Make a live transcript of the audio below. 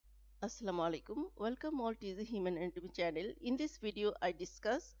Assalamu alaikum. Welcome all to the Human Anatomy channel. In this video, I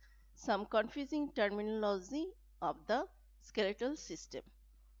discuss some confusing terminology of the skeletal system.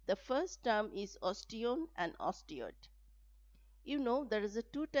 The first term is osteon and osteoid. You know there is a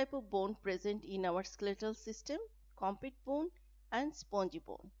two type of bone present in our skeletal system, compact bone and spongy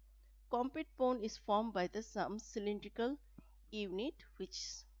bone. Compact bone is formed by the some cylindrical unit which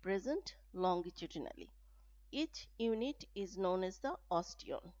is present longitudinally. Each unit is known as the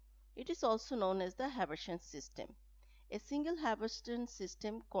osteon. It is also known as the Haversian system. A single Haversian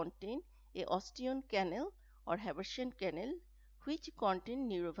system contains a osteon canal or Haversian canal which contain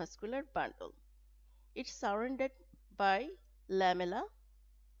neurovascular bundle. It is surrounded by lamella,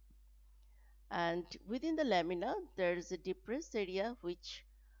 and within the lamina there is a depressed area which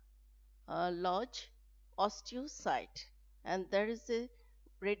lodge osteocyte, and there is a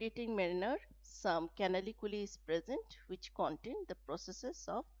radiating manner. Some canaliculi is present which contain the processes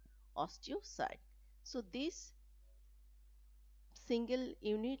of osteocyte. So this single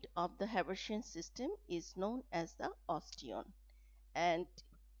unit of the Haversian system is known as the osteon, and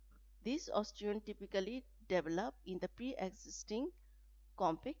this osteon typically develop in the pre-existing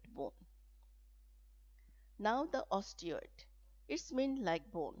compact bone. Now the osteoid. It's mean like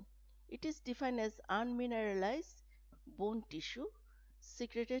bone. It is defined as unmineralized bone tissue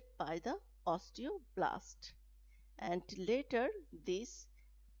secreted by the osteoblast, and later this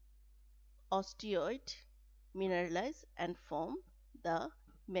osteoid mineralize and form the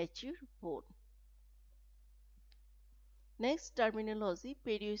mature bone. Next terminology,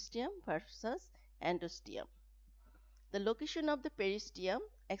 periosteum versus endosteum. The location of the periosteum,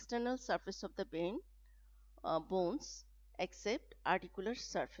 external surface of the bones except articular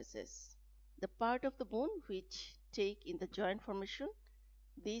surfaces. The part of the bone which take in the joint formation,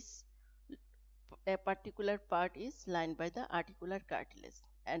 this a particular part is lined by the articular cartilage,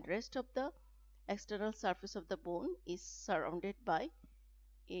 and rest of the external surface of the bone is surrounded by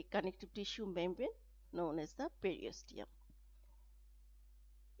a connective tissue membrane known as the periosteum.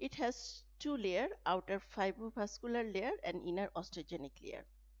 It has two layers, outer fibrovascular layer and inner osteogenic layer.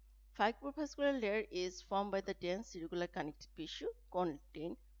 Fibrovascular layer is formed by the dense irregular connective tissue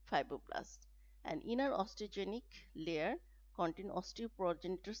contain fibroblasts, and inner osteogenic layer contain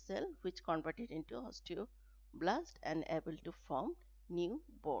osteoprogenitor cell which converted into osteoblast and able to form new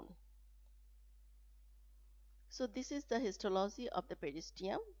bone. So this is the histology of the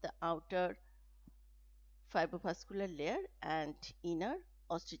periosteum, the outer fibrovascular layer and inner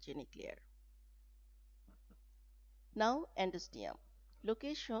osteogenic layer. Now endosteum.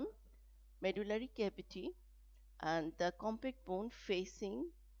 Location, medullary cavity, and the compact bone facing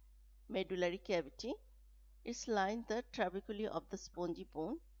medullary cavity. It's lined the trabeculae of the spongy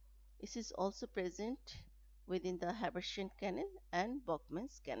bone. It is also present within the Haversian canal and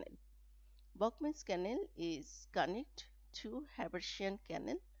Bachmann's canal. Bachmann's canal is connect to Haversian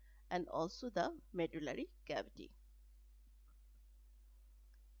canal and also the medullary cavity.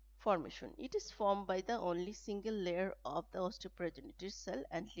 Formation. It is formed by the only single layer of the osteoprogenitor cell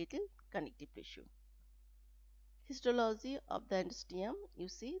and little connective tissue. Histology of the endosteum. You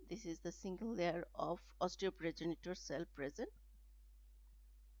see, this is the single layer of osteoprogenitor cell present.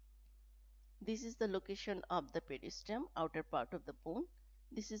 This is the location of the periosteum, outer part of the bone.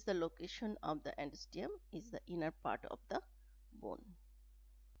 This is the location of the endosteum, is the inner part of the bone.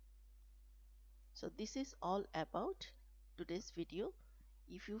 So this is all about today's video.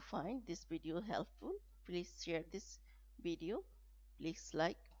 If you find this video helpful, please share this video. Please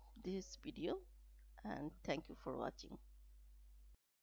like this video, and thank you for watching.